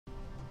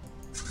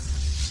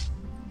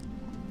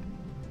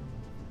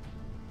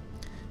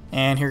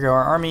And here go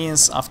our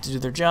armies off to do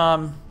their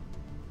job.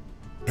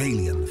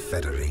 Alien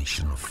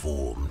Federation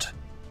formed.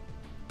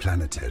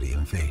 Planetary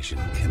invasion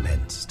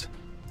commenced.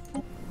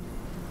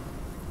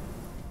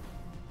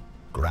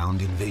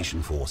 Ground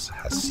invasion force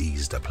has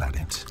seized a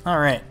planet.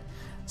 Alright,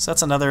 so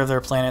that's another of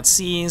their planets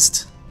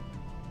seized.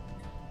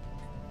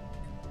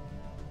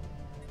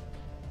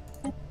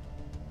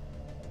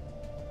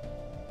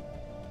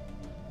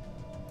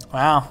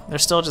 Wow, they're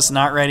still just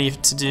not ready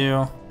to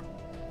do...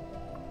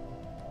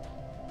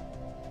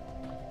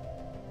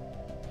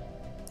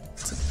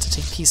 to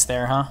take peace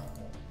there, huh?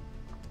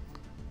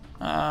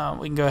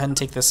 We can go ahead and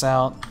take this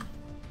out.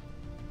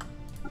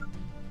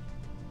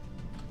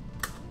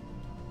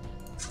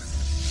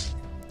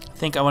 I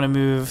think I want to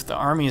move the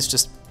armies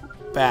just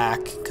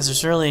back, because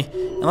there's really...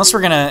 Unless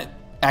we're going to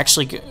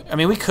actually... I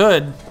mean, we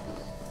could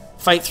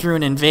fight through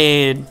and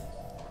invade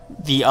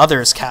the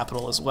other's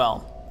capital as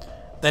well.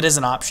 That is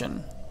an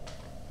option.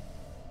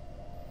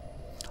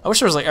 I wish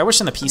there was I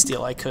wish in the peace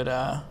deal I could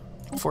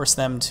force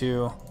them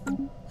to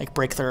like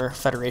break their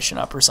federation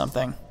up or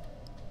something.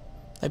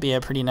 That'd be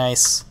a pretty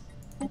nice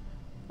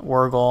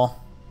war goal.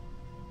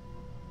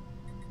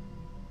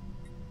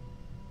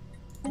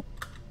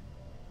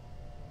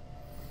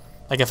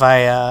 Like if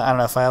I don't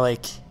know if I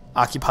like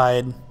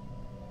occupied,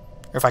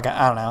 or if I got,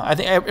 I don't know. I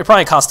think it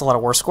probably cost a lot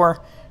of war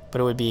score, but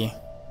it would be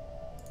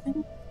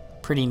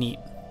pretty neat.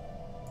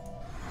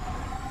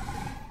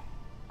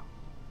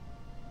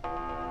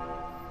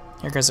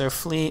 Here goes our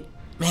fleet.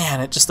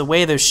 Man, it just the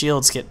way those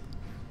shields get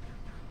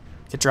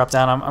dropped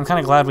down. I'm kind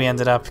of glad we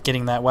ended up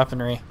getting that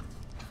weaponry.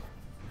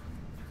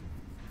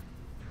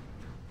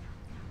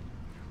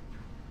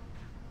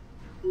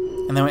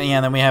 And then yeah,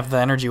 then we have the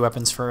energy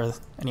weapons for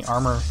any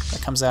armor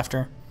that comes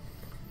after.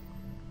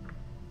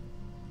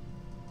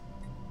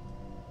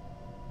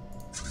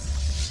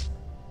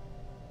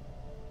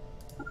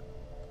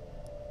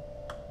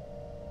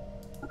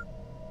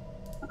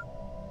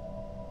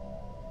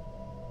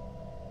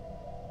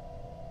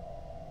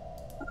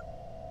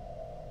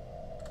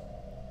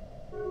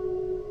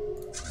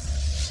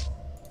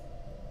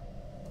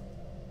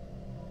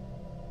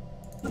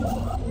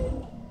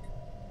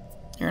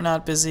 You're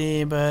not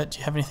busy, but do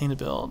you have anything to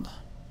build?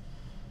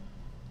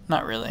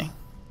 Not really.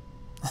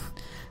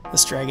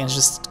 This dragon's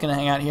just gonna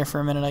hang out here for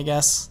a minute, I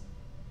guess.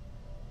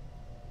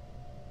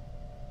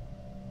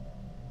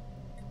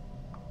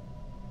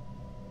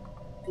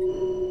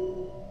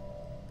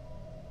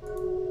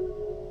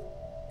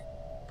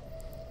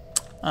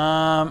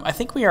 I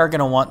think we are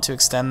gonna want to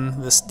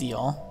extend this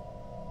deal.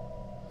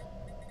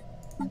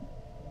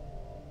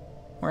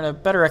 We're in a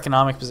better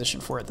economic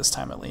position for it this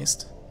time, at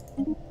least.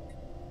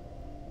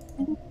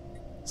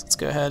 So let's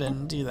go ahead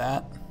and do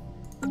that.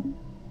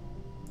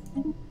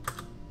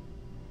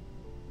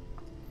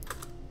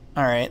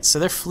 Alright, so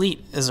their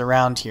fleet is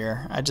around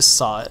here. I just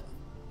saw it.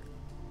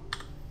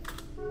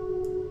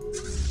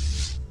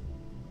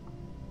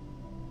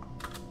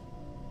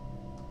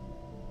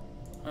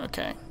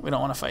 Okay, we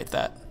don't want to fight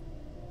that.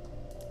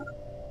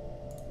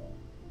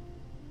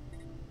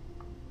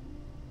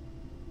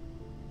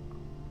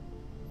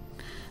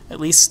 At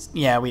least,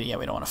 yeah, we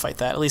don't want to fight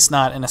that. At least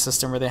not in a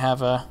system where they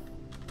have a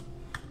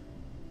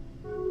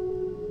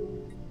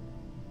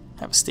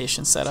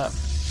station set up.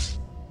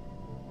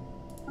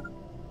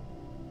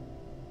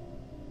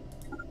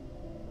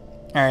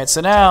 All right,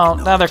 so now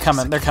they're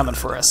coming. They're coming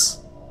for us.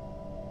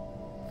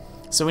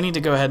 So we need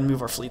to go ahead and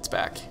move our fleets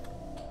back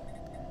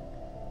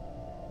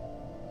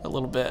a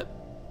little bit.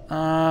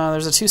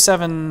 There's a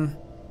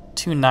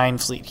 2729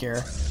 fleet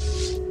here,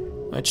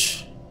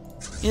 which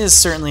is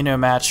certainly no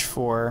match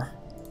for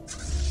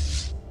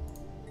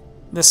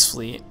this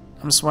fleet.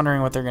 I'm just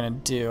wondering what they're gonna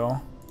do.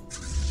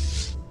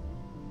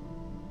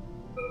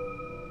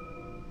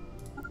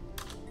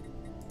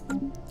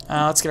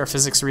 Let's get our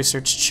physics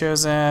research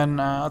chosen.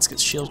 Let's get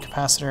shield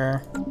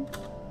capacitor.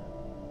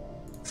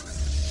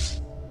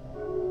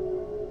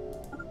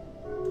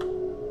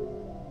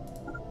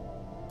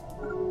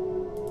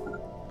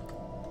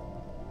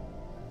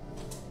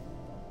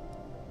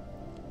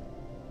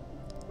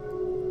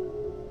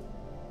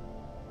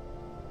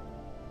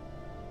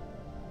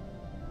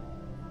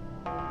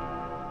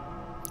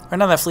 Right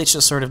now that fleet's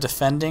just sort of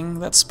defending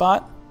that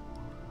spot.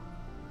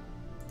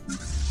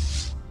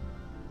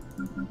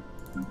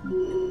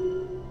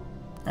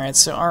 Alright,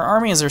 so our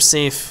armies are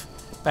safe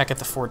back at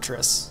the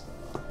fortress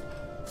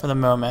for the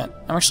moment.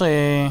 I'm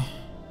actually,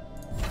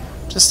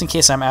 just in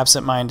case I'm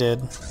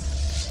absent-minded,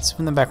 let's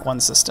move them back one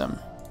system.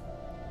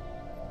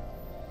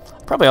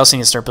 Probably also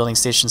need to start building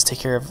stations to take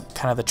care of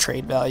kind of the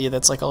trade value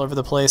that's like all over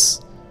the place.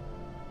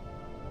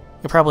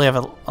 We probably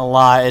have a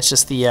lot, it's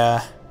just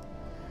the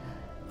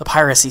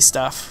piracy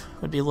stuff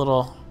would be a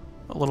little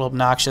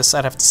obnoxious.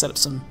 I'd have to set up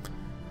some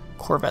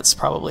corvettes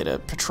probably to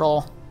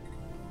patrol.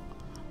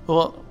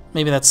 Well,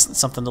 maybe that's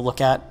something to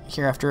look at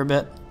here after a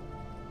bit.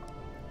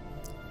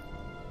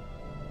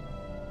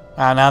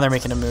 Now they're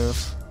making a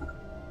move.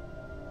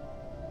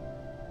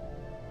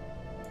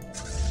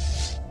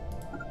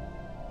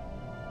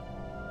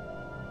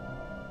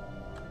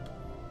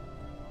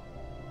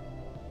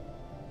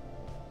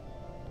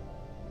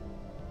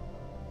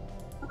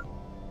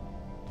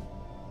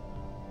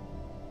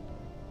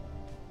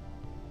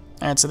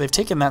 Alright, so they've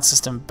taken that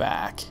system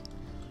back.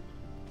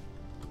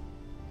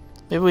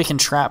 Maybe we can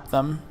trap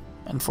them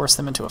and force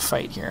them into a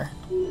fight here.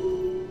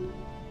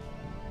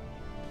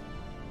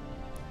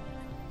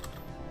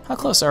 How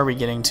close are we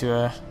getting to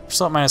a... We're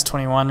still at minus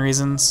 21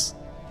 reasons.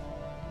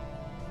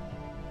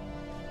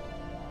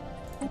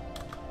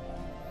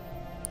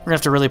 We're gonna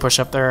have to really push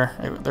up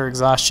their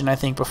exhaustion, I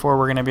think, before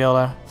we're gonna be able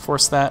to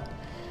force that.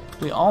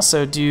 We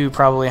also do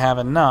probably have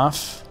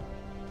enough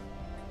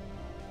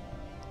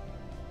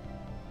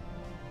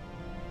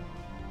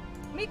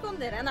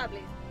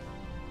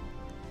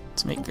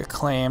to make a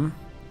claim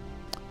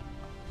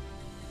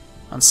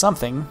on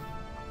something.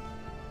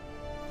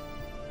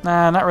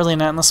 Nah, not really,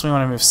 not unless we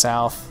want to move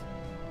south.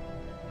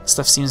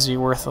 Stuff seems to be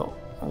worth a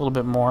little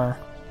bit more.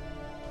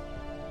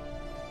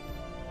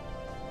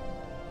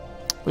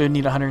 We would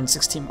need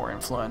 116 more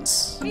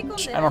influence,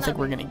 which I don't think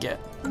we're gonna get.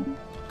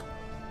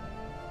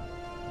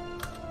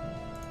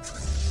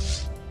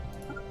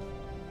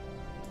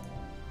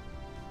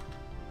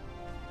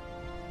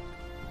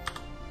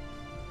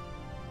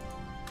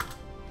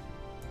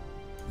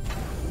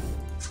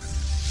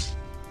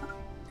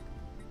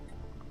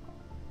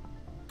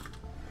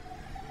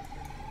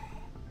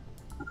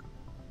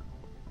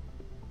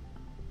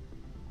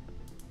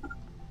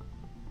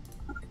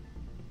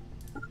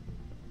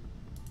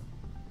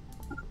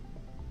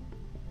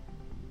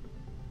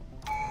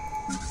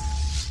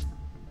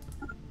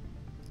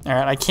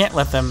 Alright, I can't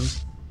let them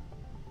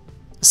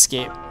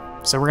escape,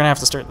 so we're gonna have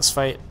to start this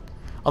fight.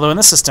 Although in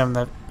this system,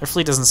 their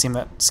fleet doesn't seem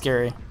that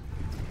scary.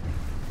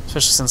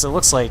 Especially since it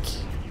looks like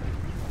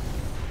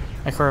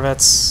my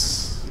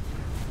corvettes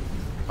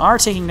are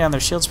taking down their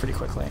shields pretty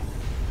quickly.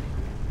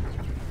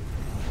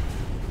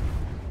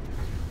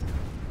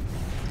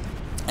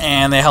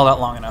 And they held out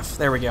long enough.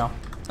 There we go.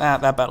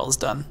 That battle is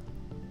done.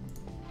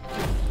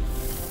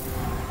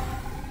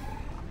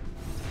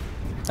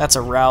 That's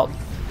a rout.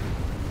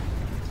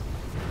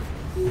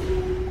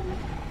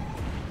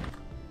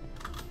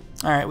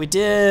 Alright, we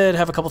did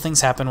have a couple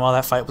things happen while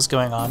that fight was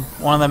going on.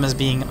 One of them is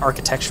being an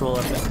architectural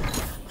event.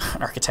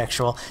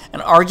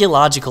 An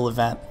archaeological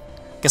event.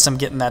 Guess I'm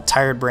getting that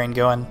tired brain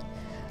going.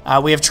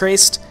 We have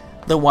traced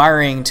the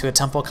wiring to a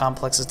temple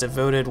complex's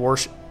devoted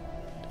worship.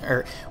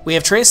 We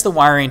have traced the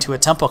wiring to a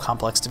temple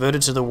complex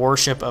devoted to the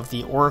worship of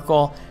the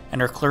Oracle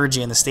and her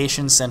clergy in the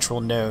station's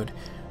central node.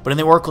 But in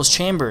the Oracle's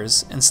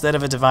chambers, instead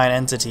of a divine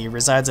entity,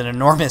 resides an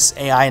enormous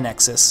AI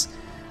nexus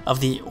of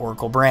the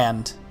Oracle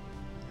brand.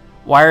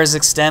 Wires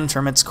extend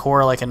from its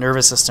core like a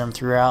nervous system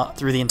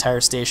through the entire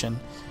station.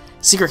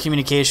 Secret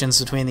communications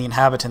between the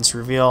inhabitants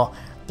reveal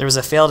there was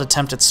a failed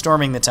attempt at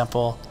storming the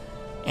temple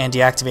and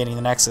deactivating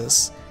the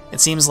nexus. It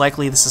seems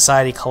likely the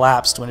society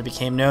collapsed when it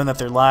became known that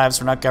their lives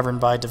were not governed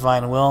by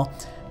divine will,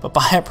 but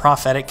by a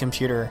prophetic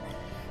computer.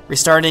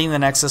 Restarting the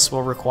nexus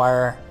will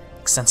require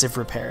extensive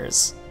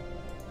repairs.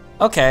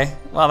 Okay,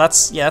 well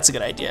that's a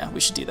good idea. We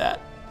should do that.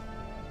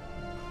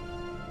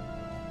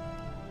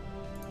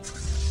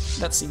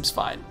 That seems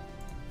fine.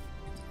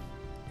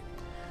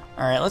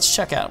 Alright, let's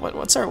check out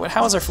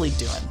how is our fleet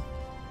doing?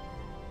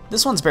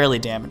 This one's barely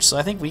damaged, so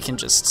I think we can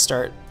just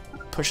start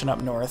pushing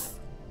up north.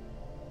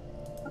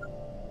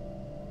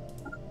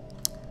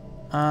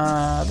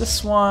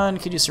 This one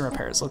could use some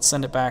repairs. Let's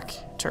send it back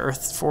to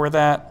Earth for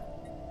that.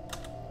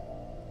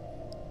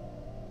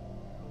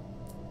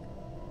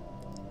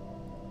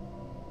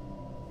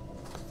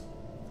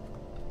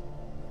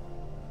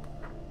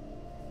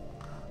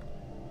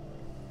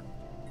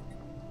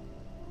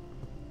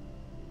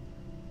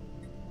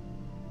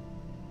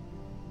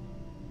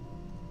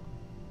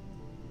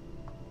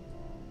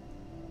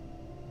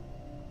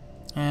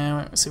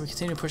 And so we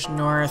continue to push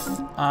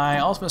north. I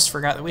almost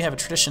forgot that we have a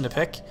tradition to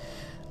pick.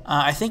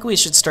 I think we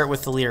should start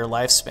with the leader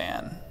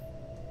lifespan.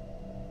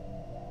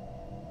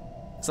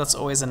 So that's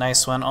always a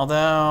nice one.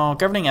 Although,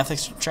 governing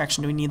ethics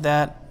attraction, do we need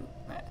that?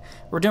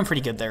 We're doing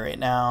pretty good there right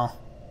now.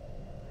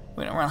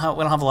 We don't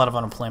have a lot of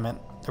unemployment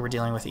that we're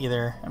dealing with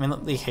either. I mean,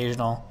 the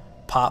occasional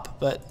pop,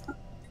 but...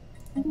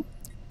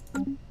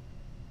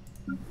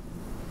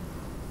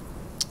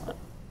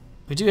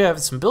 we do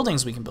have some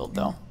buildings we can build,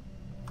 though.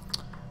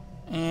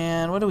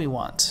 And what do we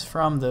want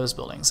from those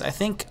buildings? I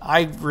think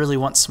I really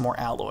want some more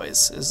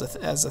alloys as a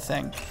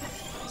thing.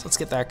 So let's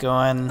get that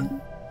going.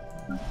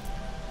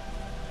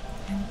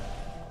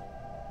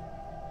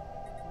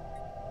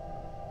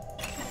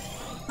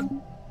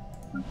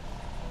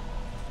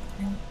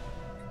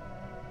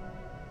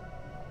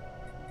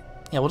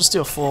 Yeah, we'll just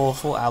do a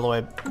full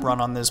alloy run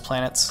on those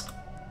planets.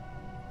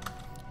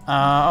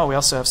 Oh, we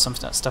also have some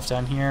stuff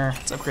down here.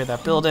 Let's upgrade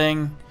that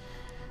building.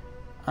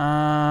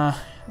 Let's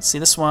see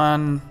this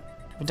one.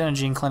 We've done a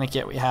gene clinic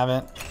yet, we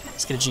haven't.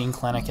 Let's get a gene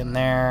clinic in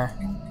there.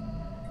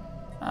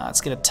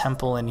 Let's get a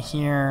temple in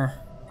here.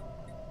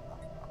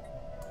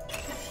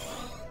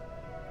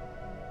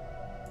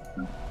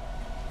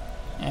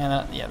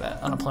 And yeah,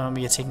 that unemployment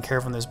will be taken care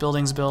of when those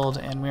buildings build,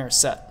 and we are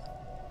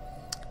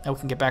set. Now we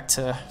can get back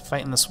to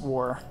fighting this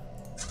war.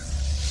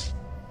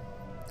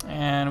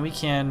 And we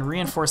can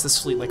reinforce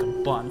this fleet like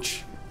a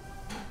bunch.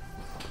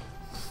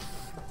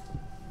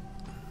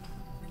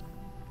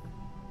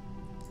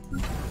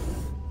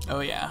 Oh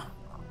yeah.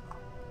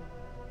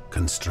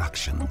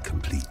 Construction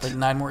complete. Like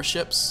 9 more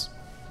ships.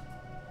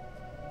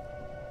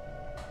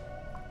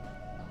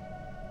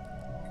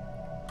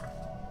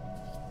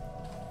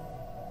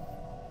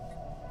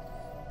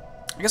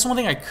 I guess one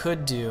thing I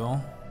could do...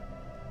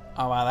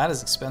 Oh wow, that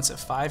is expensive.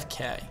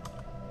 5K.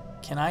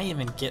 Can I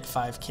even get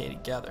 5K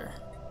together?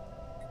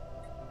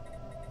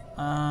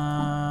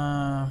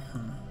 Oh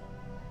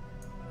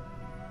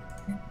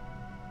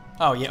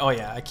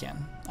yeah, I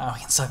can. Oh, I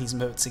can sell these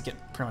moats to get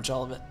pretty much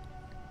all of it.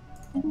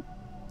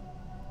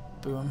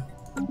 Boom.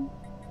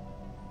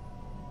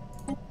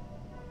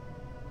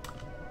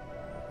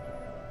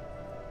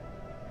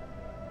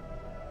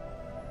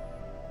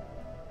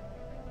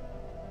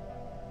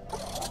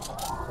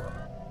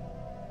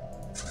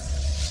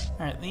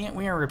 Alright,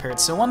 we are repaired.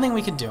 So one thing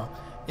we could do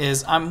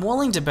is, I'm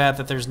willing to bet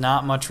that there's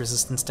not much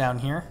resistance down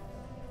here.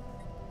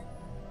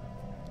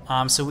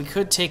 So we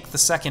could take the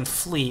second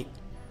fleet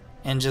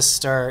and just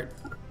start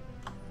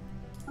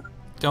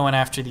going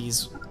after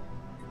these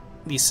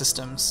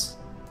systems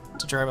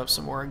to drive up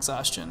some more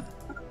exhaustion.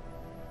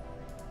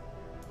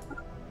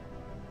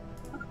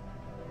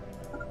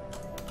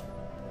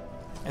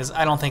 As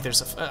I don't think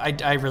there's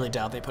a... I really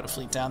doubt they put a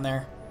fleet down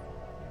there.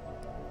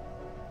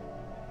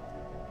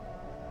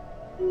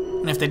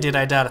 And if they did,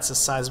 I doubt it's a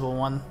sizable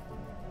one.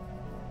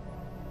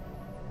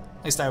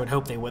 At least I would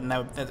hope they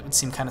wouldn't. That would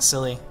seem kind of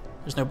silly.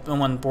 There's no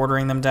one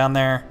bordering them down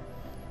there.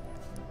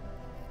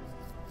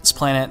 This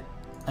planet,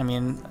 I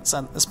mean,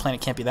 this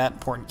planet can't be that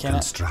important, can it?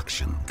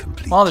 Construction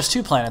complete. Well, there's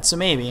 2 planets, so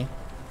maybe.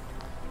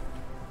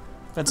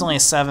 But it's only a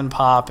 7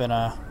 pop and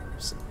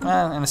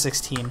a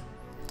 16.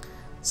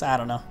 So I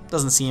don't know.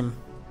 Doesn't seem.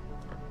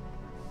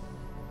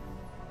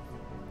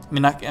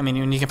 I mean,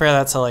 when you compare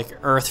that to like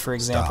Earth, for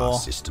example,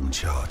 Star system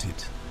charted.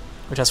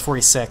 which has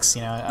 46,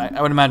 you know, I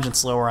would imagine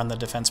it's lower on the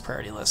defense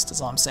priority list. Is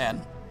all I'm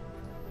saying.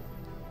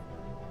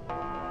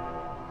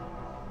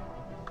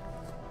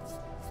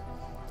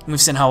 We've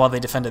seen how well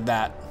they defended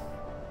that.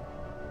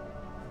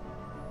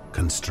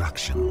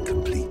 Construction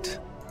complete.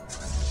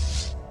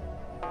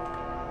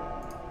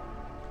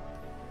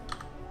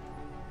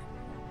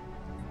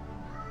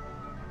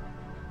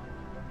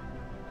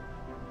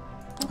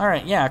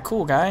 Alright, yeah,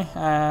 cool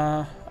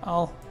guy.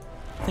 I'll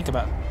think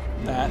about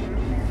that.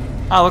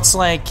 Oh, looks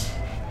like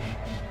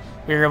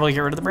we were able to get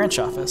rid of the branch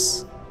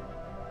office.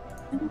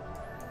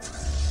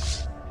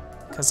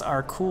 Because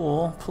our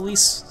cool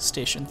police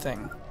station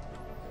thing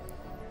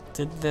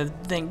did the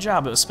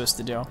job it was supposed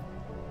to do.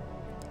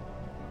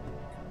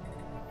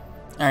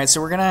 Alright,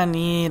 so we're gonna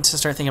need to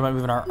start thinking about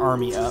moving our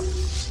army up.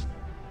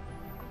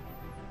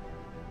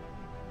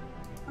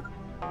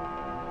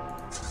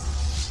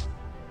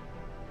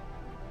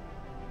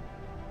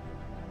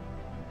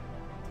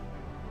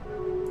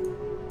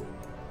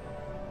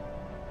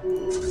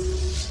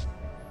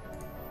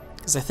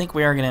 Because I think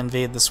we are gonna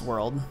invade this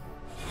world.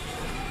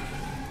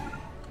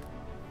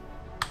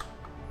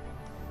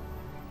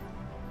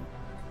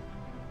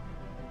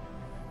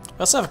 We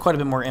also have quite a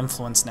bit more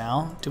influence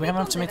now. Do we have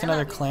enough to make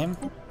another claim?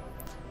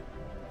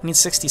 We need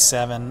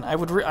 67. I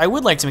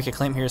would like to make a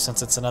claim here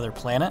since it's another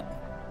planet,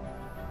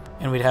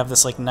 and we'd have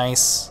this like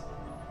nice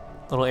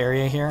little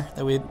area here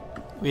that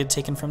we had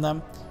taken from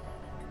them.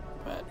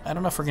 But I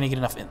don't know if we're gonna get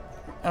enough. I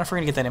don't know if we're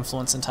gonna get that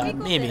influence in time.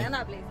 Maybe.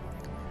 I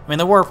mean,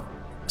 the war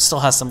still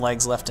has some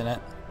legs left in it,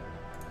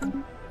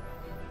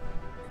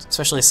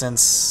 especially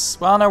since,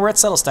 well, no, we're at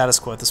settled status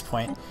quo at this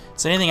point.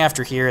 So anything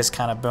after here is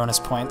kind of bonus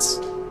points.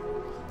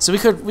 So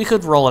we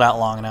could roll it out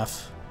long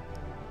enough.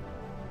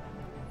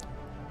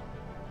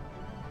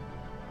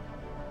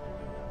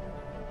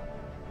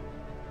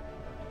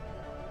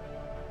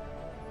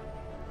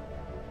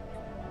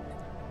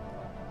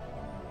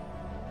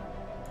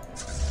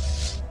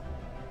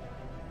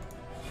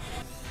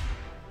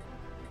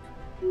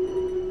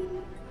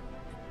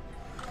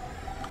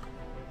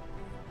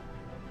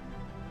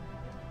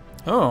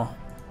 Oh,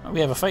 we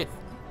have a fight.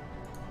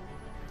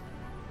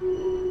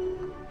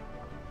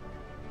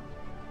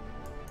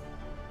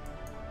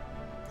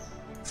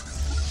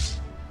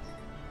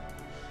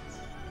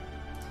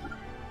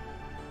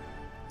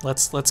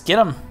 Let's get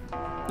him.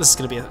 This is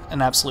gonna be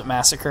an absolute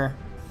massacre.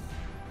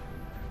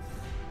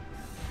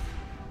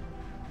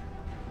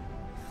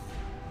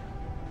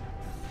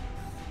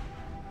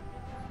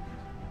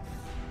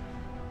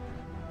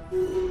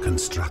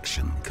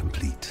 Construction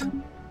complete.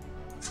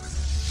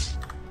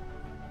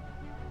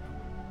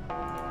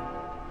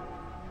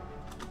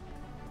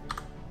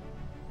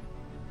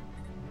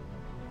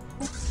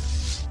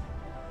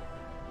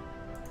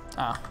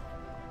 Ah,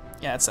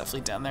 yeah, it's that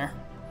fleet down there.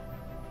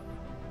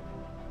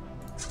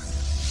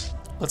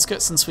 Let's go,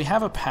 since we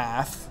have a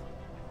path,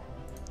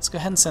 let's go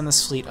ahead and send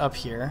this fleet up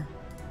here.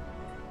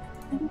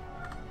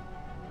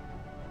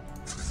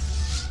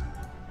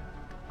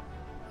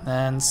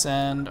 Then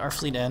send our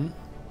fleet in.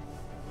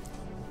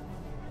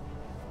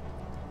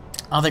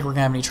 I don't think we're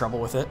gonna have any trouble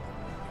with it.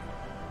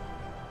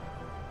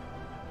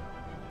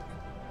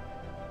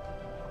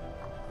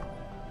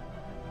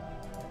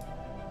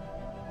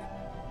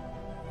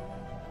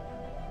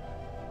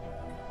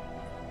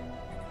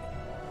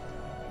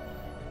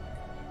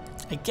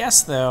 I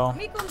guess, though,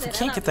 if we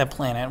can't get that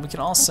planet, we could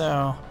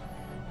also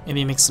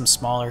maybe make some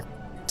smaller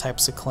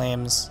types of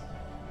claims.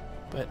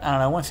 But, I don't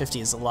know,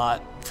 150 is a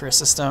lot for a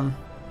system.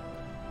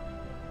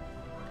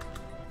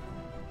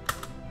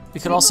 We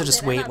could also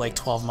just wait like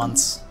 12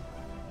 months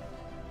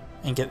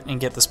and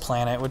get this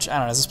planet, which, I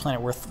don't know, is this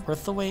planet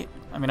worth the wait?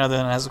 I mean, other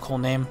than it has a cool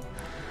name.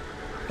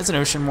 It's an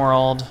ocean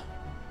world.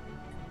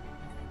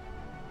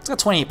 It's got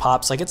 28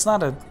 pops, like it's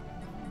not a...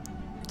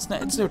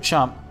 It's no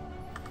chump.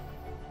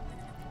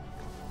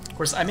 Of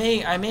course, I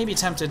may be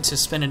tempted to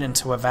spin it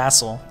into a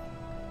vassal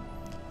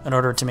in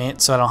order to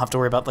mate, so I don't have to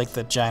worry about like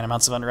the giant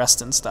amounts of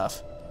unrest and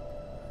stuff.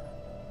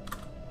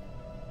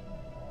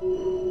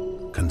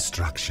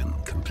 Construction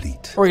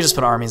complete. Or you just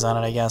put armies on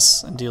it, I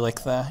guess, and do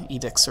like the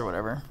edicts or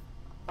whatever.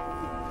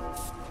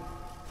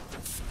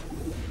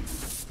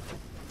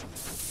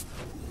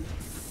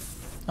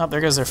 Oh,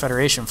 there goes their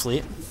Federation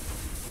fleet.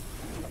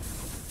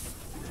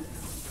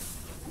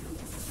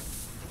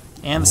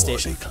 And the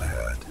station.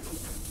 Declared.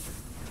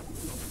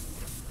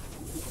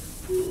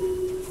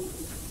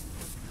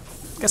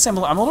 Guess I'm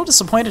a little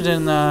disappointed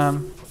in.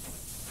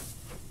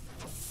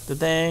 Did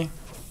they?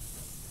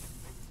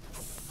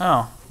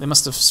 Oh, they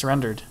must have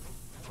surrendered.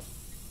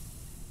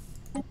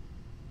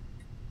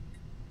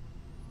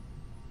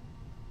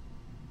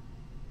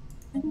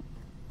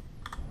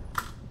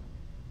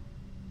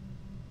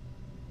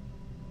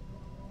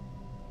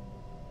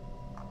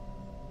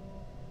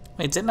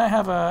 Wait, didn't I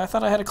have a? I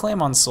thought I had a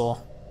claim on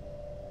Seoul.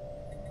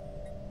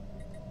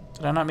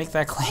 Did I not make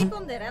that claim?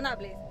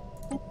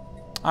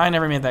 I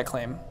never made that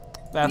claim.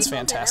 That's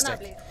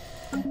fantastic.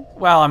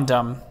 Well, I'm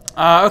dumb.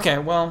 Okay,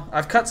 well,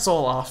 I've cut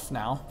Seoul off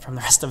now from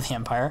the rest of the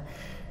Empire.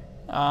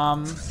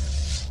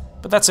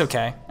 But that's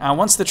okay.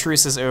 Once the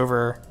truce is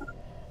over,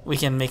 we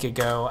can make a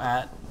go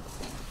at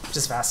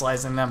just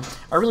vassalizing them.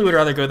 I really would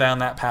rather go down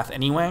that path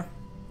anyway.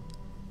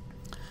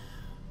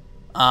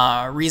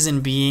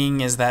 Reason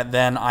being is that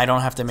then I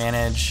don't have to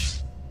manage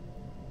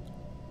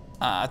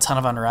a ton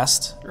of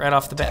unrest right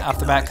off the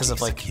bat because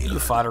of like you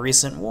fought a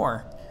recent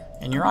war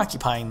and you're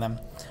occupying them.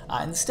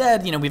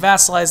 Instead, you know, we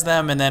vassalize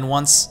them, and then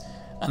once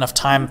enough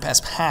time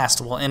has passed,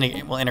 we'll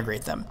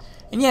integrate them.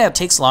 And yeah, it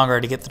takes longer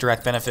to get the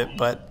direct benefit,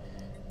 but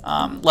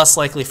less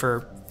likely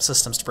for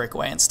systems to break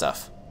away and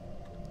stuff.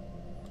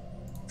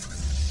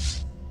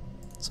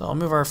 So I'll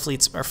move our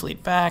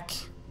fleet back.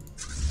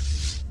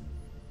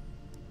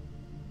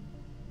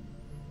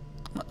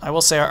 I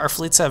will say our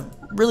fleets have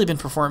really been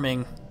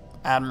performing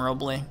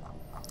admirably.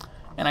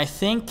 And I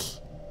think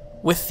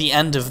with the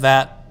end of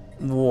that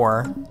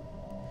war,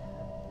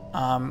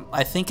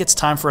 I think it's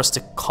time for us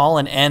to call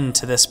an end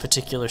to this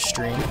particular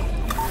stream.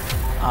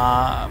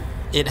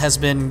 It has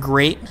been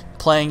great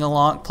playing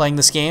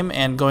this game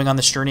and going on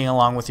this journey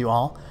along with you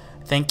all.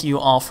 Thank you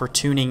all for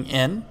tuning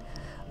in,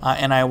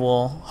 and I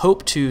will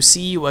hope to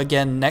see you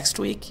again next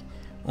week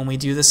when we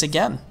do this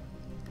again.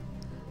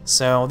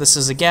 So this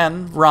is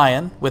again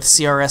Ryan with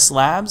CRS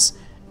Labs,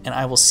 and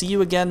I will see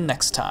you again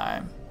next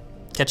time.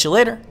 Catch you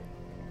later.